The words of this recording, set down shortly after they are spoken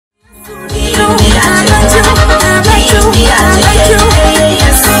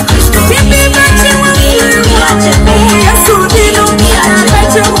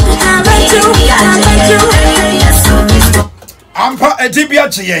a dibia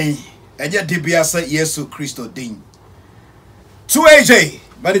chyen. Eje dibia say Yesu Christo din. 2AJ,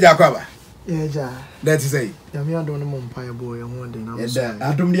 badi jakwaba. Yeah, That is say. Yeah, me I don't know empire boy and one day now.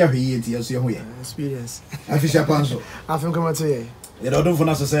 I don't dia hwe enti yeso ye ho ye. Experience. Afisha panso. Afim come to ye. Ye do for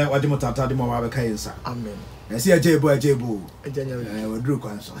na so say wadi motata de mo wa be kai nsa. Amen. I see ajebo. Ejanya. We dru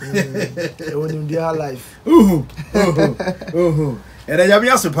kwanso. E woni dia life. Era ya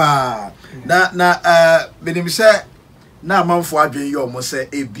bia so pa. Na benim say na amanfo adwen ye omo say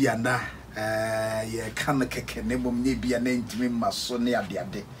ebia na ye kan keke ne mom ne bia na ntimi maso ne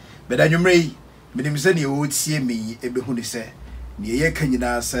ade. Beda nwumre benim say ne o tie me ebehu ni say ne ye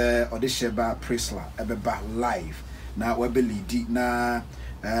kanyina say Odehyieba Priscilla ebeba live na wabelidi na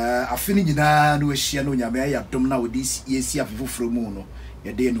afini nyina na wahia no nyame ayadom na wodi yesi afefofro mu no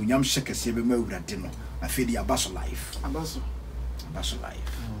ye de no nyam hyekese be ma awurade no afidi abaso live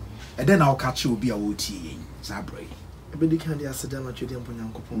live and then I'll catch you be a wotie zabray Ebedi kan dia sedam atwede mpo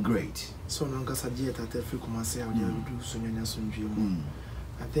nyankopon. Great. So na nkasa die tata fi kumase a wode do Sunyani asundwe mu.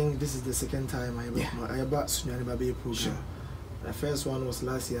 I think this is the second time I about Sunyani Baby program. Sure. The first one was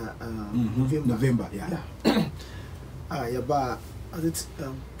last year, November, yeah. Yaba, it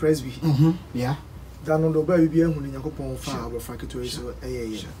Presby. Yeah. That no baby be hu nyankopon fa abafraketo so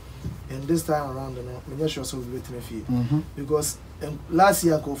and this time around no me sure so we wait me because last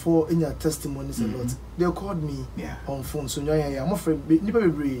year go for in your testimonies a lot. They called me on phone. So I'm afraid nipa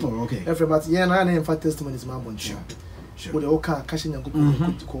bebre. Oh, okay. Every but yeah na in fact testimonies ma bon sure. But the oka cash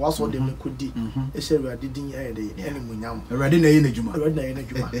nyankopon ko was what them could di. E share we adidin e dey animunyam. Already na ye na djuma. Already na ye na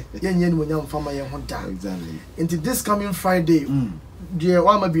djuma. Ye animunyam fama ye ho da. Exactly. Into this coming Friday, the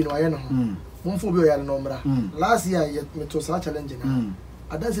one ma bi no aye no ho. Monfo bi o yare no mra. Last year me to sa challenge na.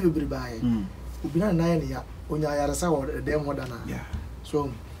 Adanse bebre bae. Obi na na ye ya onya yaresa wo dem ho da na.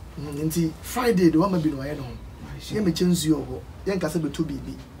 So nti Friday the one ma bi no aye no ho. Ye me chenzu ho. Ye nkase beto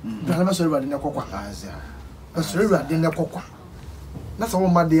bibi. Bra na so everybody na kokwa. That's really den na kokwa. Na so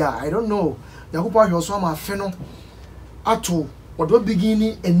ma dey I don't know. Yakopo ahwe so ma afe no ato what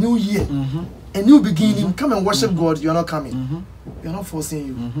beginning a new year. A new beginning. Come and worship God. You're not coming. You're not forcing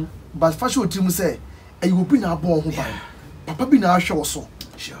you. But fashion team say you will be na born ho ban. Papa bi na ahwe so.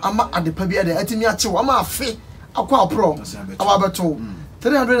 Ama adepa bi ade atimi ache ama afe akwa pro. Ama beto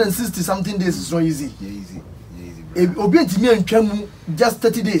 360 something days is not easy. Easy. Obi antimi antwa mu just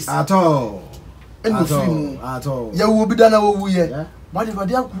 30 days. At all. At all. Ya will be done our year. But if I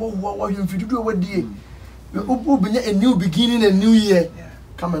did what you do over the open a new beginning, a new year.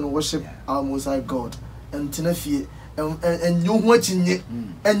 Come and worship our Most High God and Tenefi and you watching it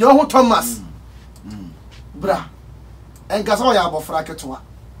and your Thomas. Bra and Casoya of Fraketua.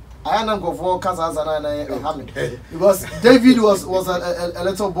 I am go for Casazana and Hamid because David was a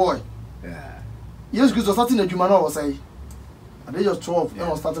little boy. Yes, because something that you man was say. And they just 12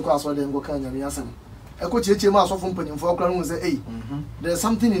 and start to class where they go can you ask him. I could check him out from putting for and say, hey, there's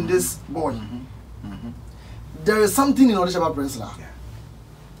something in this boy. There is something in Odehyieba Priscilla.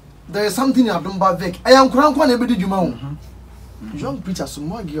 There is something in Abdumba Vek. I am Kran Kwan every Juma. Young preacher, some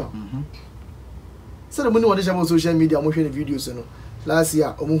more girl. So the money Odehyieba social media, I'm watching the videos. Last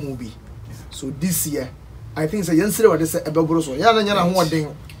year, Omuhubi. So this year, I think so. Yesterday, what they say about Broso. Yana one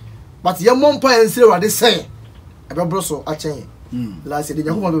thing. But your mom and say what they say about Broso. I change. Last year, the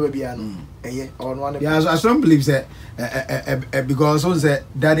Yakuba baby, on one. Yeah, I don't believe that because on the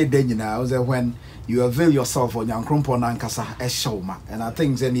daddy day now, when you avail yourself on your crumpon and cassa a showma, and I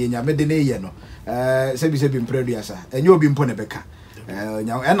think then in your medine, say been prayers, and you'll be in Ponebeka. And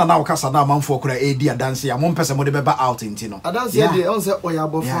now Casa now for a dear dance, a one person would be out in Tino. I don't say the answer or your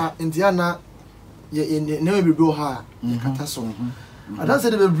buffer, Indiana, in never be bro her, Catasso. I don't say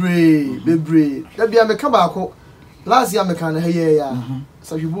the be that be a come last year, I can hear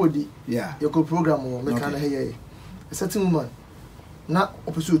so you body, your program or mechanic hear a certain woman, not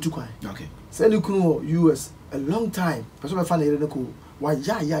opposite to quite. Okay. Send you cool US a long time, but I find it cool. Why,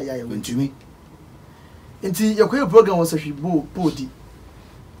 yeah, went to me. Until your program was a body.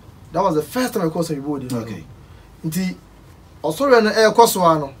 That was the first time I called a body. Okay. Until also an air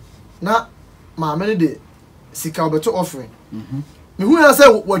coswano, not my many day, sick Alberto offering. Me who I said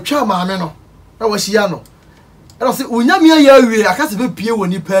what charm my meno, that was Shiano. And I said, Unyamia Yawi, I can't be pure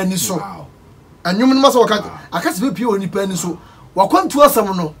when you pay any so. And you must work out, I can't be pure when you pay any so. What come to us,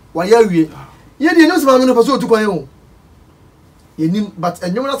 someone, why Yawi? You didn't know some men to my own. You knew, but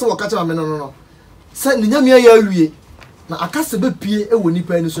and you must work out a man. No. Send Nyamia Yawi. Now I can't be pure when you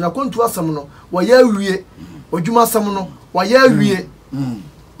pay any so. I come to us, someone, why Yawi, or you must someone, why Yawi.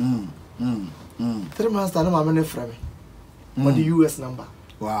 3 months, I know my money from me. On the US number.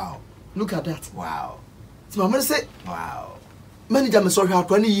 Wow. Look at that. Wow. So I'm going to say, wow. manager me so hwa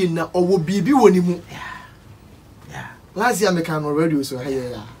to na yi na owo bibi woni mu yeah last year me can radio so hey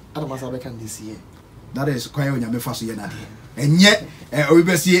yeah adamasa be can this year that is kwai onyame fa so ye na de enye we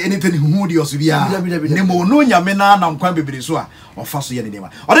be see anything hu de oso bia ne mo no nyame na na nkwan bebere so a ofa so ye ne ma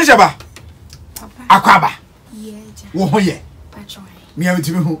Odehyieba akwaba wo ho ye me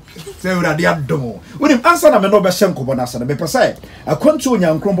amtimi hu say urade adom wonim ansa na me no be hyenkobo na sana be pese akontu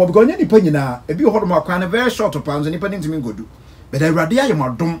onyankrombo because nya nipa nyina ebi hodom akwa na very short pounds nipa ntimi ngodu but urade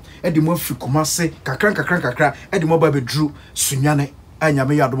ayemodom e de mo afi komase kakran e de mo ba bedru Sunyani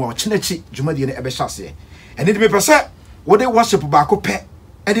anyame yadom o kyenechi dwumadi ne e be hyase ene de me pese wo de worship ba ko pe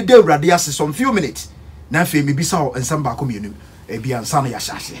e de urade ase some few minutes na fe me bisa o nsam ba ko mienu e bi ansa na ya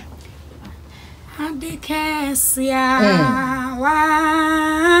hyase Adikesia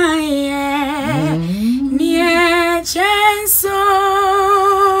waye nie chenso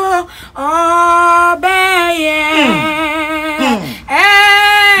obeye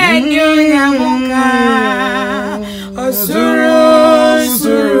enyonamuka osuru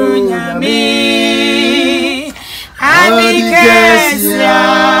nyami Adikesia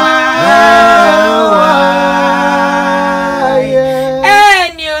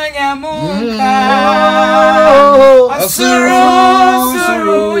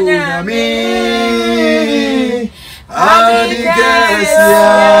Sunyani Adikesia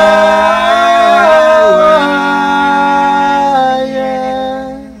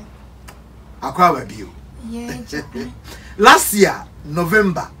akwa bio last year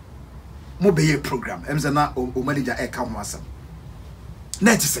November mo be program emza na o manager e ka ho asam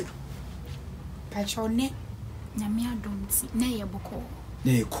na ti say pachone nyame adonti na ye boko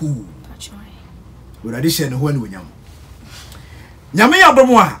na cool pachone urade she ne ho ani onyam nyame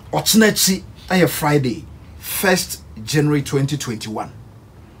yadom a ochenachi aye Friday 1st January 2021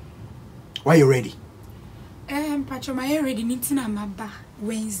 why you ready pachoma you ready nitina maba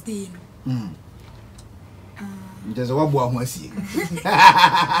Wednesday no just wabo ho asie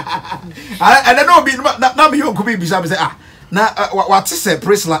and then no be na me yo kubi bisa say na what say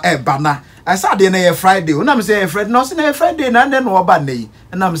Priscilla bana I said dey na Friday na me say Friday no say na Friday na no oba nei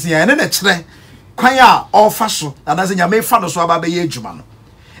na me say na kire kwan a ofa so na say nyame fa no so aba be ye adwuma no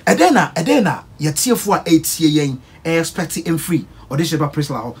edena yetiefo a etie yen expect him free Odehyieba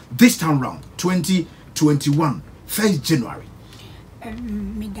Priscilla this time round 2021 1st January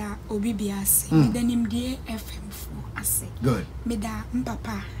meda obibiase meda nimdie FM4 ase good meda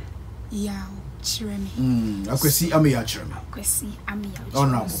mpapa ya chiremi akwesi ameya chiremi akwesi ameya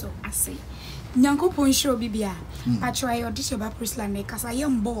so ase nyankopon show bibia atwa yo Odehyieba Priscilla ne kasa ye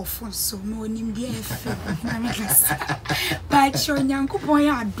mbo ofo so no nimdie FM na me kasa pacho nyankopon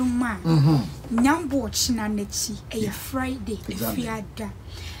ya adoma nyambo china nechi e Friday fiada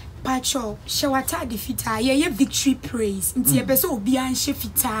pacho shewata defita ye victory praise nti ye pese obi an she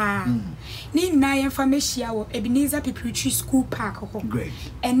fita ni na ye famehia wo Ebenezer Preparatory School Park ho great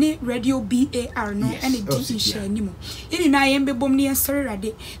ene radio BAR no ene di share ni mo ini na ye mbebom ni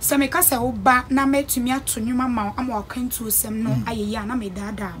ensorade se me kasa wo ba na metumi atonyum ama ama wakantu sem no ayeye na me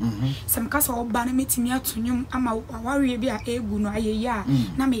dada se me kasa wo ba na metumi atonyum ama wawe bi a egu no ayeye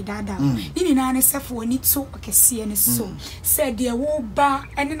na me dada ini na ne sefo ni to okese ne so se de wo ba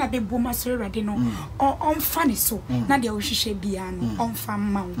ene na be boma so ready no on funny so na de ohwehwe bia no on fa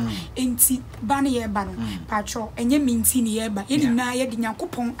ma wo enti ba ne ye ba no patro enye minti ne ye ba eni na ye de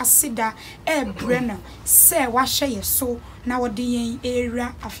Nyankopon aseda e brena se wa hye ye so na wo de yen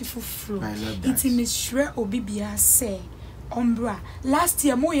area afifufuro enti misre obibia se ombra last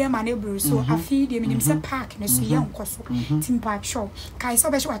year mo ye manebro so afi de minim se park ne so ye nkoso timpatro kai so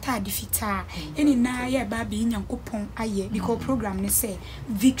be hwe ata defita eni na ye ba bi Nyankopon aye because program ne say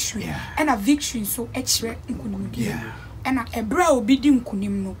victory and a victory so ekire nkunimdi ena ebra obi di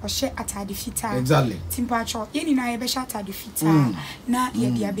nkunim no ohye atade fita exactly timpatro yeni na ye be hye atade fita na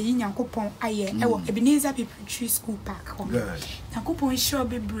ye dia be Nyankopon aye e wo Ebenezer Preparatory School Park ho Nyankopon show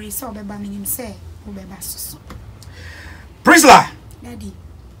be brace so be ba minim se wo be ba so Priscilla daddy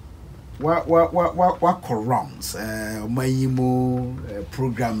what rounds mayimo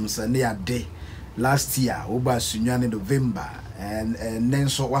programs na ade last year oba Sunyani November and then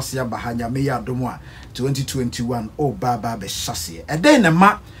so was ya bahanya me ya domo 2021 baba be hyase and then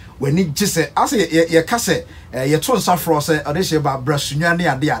ma when it just say as ye ka say ye to nsa fro say Odehyieba bra Sunyani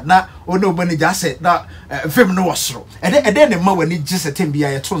ade a na ono bani ja say na film no wasoro and then ma when it just say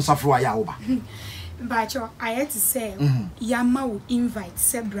tembia ye to nsa fro ya oba Bacho, I had to say, Yama will invite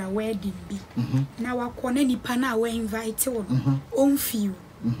Sebra wedding be. Now I can any pana we invite on feel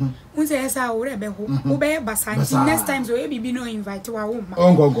Who says I would be who be Basanti next time so be no invite to our woman.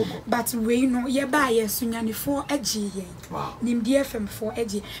 Go. But we know ye buy a Sunyani for edgy. Wow. Nim DFM for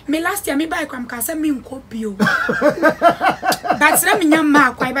edgy. Me last year me buy cram casa me copy. But let me young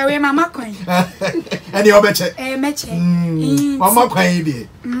mark by way mama coin. And you betche. Meche. Mama coin be.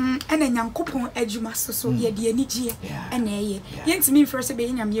 And then young coupon edjuma so ye dear Niji and ye. Yet me first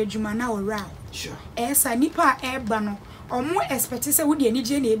being a mere juma now around. Sure. Esa nipa bano. Or more expect say would any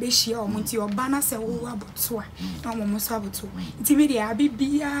jenny be she or munti or banner say oh about so no more saboto. Intimidate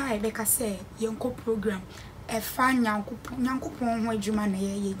Abibia Becca say Yonko program a fine young coupon where Juma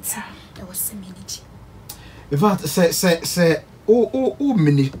ye there was some minute. If I say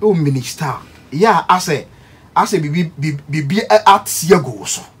oh minister. Yeah, I say be at Siago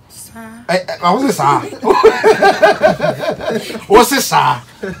so. I was this what's this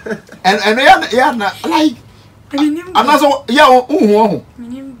and yeah like another yeah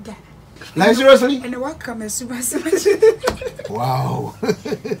like seriously and what come as wow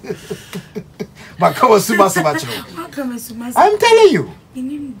but come on I'm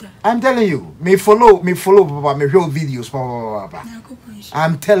telling you me follow papa me show videos papa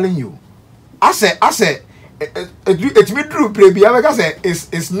I'm telling you I say it me true play because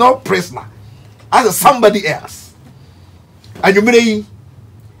it's not prisoner as somebody else and you me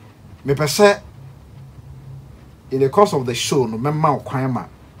per in the course of the show no memma kwama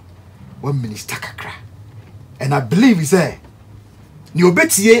one minister kakra and I believe he say ni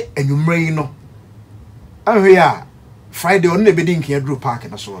obetie enwumre no ahwe a Friday on the bedin can drew park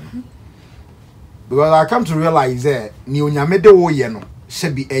na so no because I come to realize that ni onyame de wo ye no se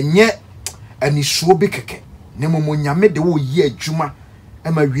bi enye ani suo bi keke ne mo onyame de wo ye adwuma e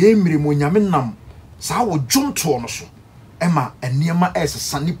ma wie mmiri mo onyame nam sa wo dwonto no so Emma and Niema as a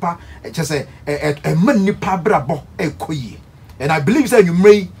sanipa, just a man nipa brabo, a koye. And I believe that you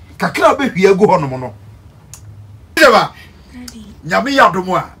may Kakra be here go on mono. Yami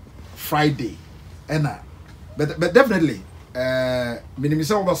Yadomoa Friday. And but definitely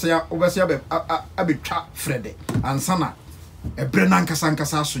Minimisa overseer Abi Trap Friday and Sana a Brennan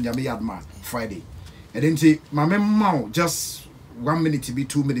Kasankasa Sunyami Yadma Friday. And then see my memo just 1 minute to be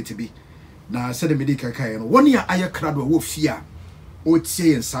 2 minutes to be. Na said the medical kai no 1 year aye krado wo fia o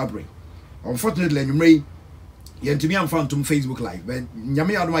tie en sabre unfortunately nyumre ye ntimi amfa ntum Facebook live but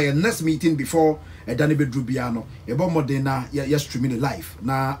nyame adoma ye next meeting before e dane bedru bia no ye bo modern na ye streaming live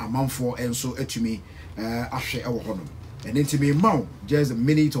na amanfo enso atumi ahwe e wo hono en ntimi maw just a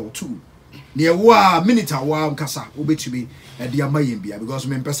minute or two ne wa minute awa nkasa obetumi e dia mayen bia because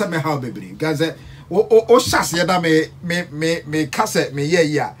me pese me how bebre gaze o shas ye da me kase me ye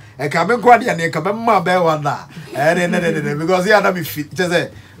ya e ka me kwade ya ne ka me ma be wanda ne because ya da me fit just say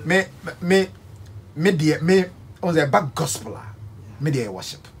me die me on the back gospel me die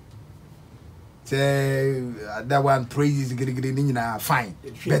worship say that one praises gidi ni na fine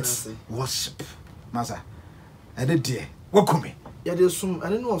but worship masa e de die wo kome ya de sum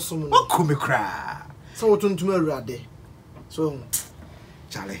ane no sum wo kome kra so wo tuntum awurade so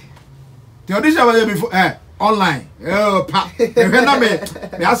Charlie the audition was before online pa me na me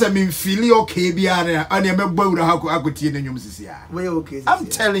asa me feel okay bia na ane me gba wura akotie na nyum sisi a we okay I'm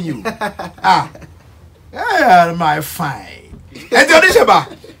telling you my fine and the audition ba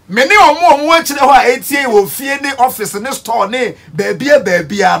me ne omo akire ho a etie wo fie ne office ne store ne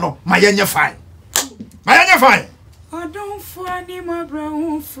baabia no mayenye fine I don't funny my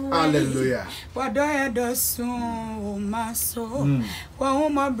brown fool. Hallelujah. What do I do so my soul? Wa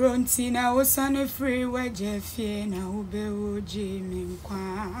my bronti na o san free we Jeffie na o be o Jimmy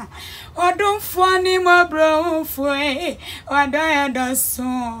kwa. I don't funny my brown fool. What do I do so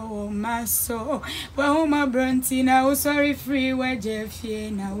my soul? Wa my bronti na o sorry free we Jeffie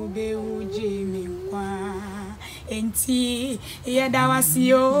na o be o Jimmy kwa. Enti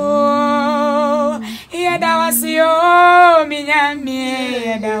yedawasio minyami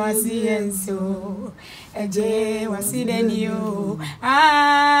yedawasienso eje wasidenio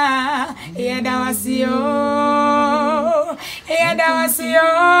yedawasio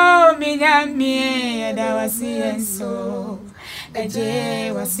minyami yedawasienso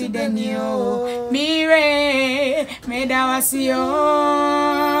eje wasidenio mire medawasio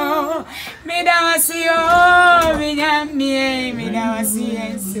minyami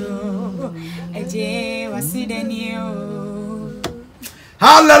medawasienso eje wasidenio.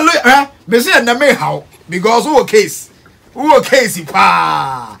 Hallelujah. Me say na me how because who case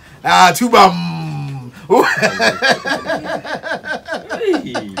pa tubam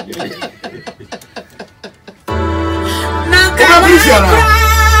na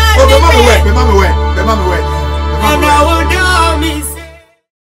Mama,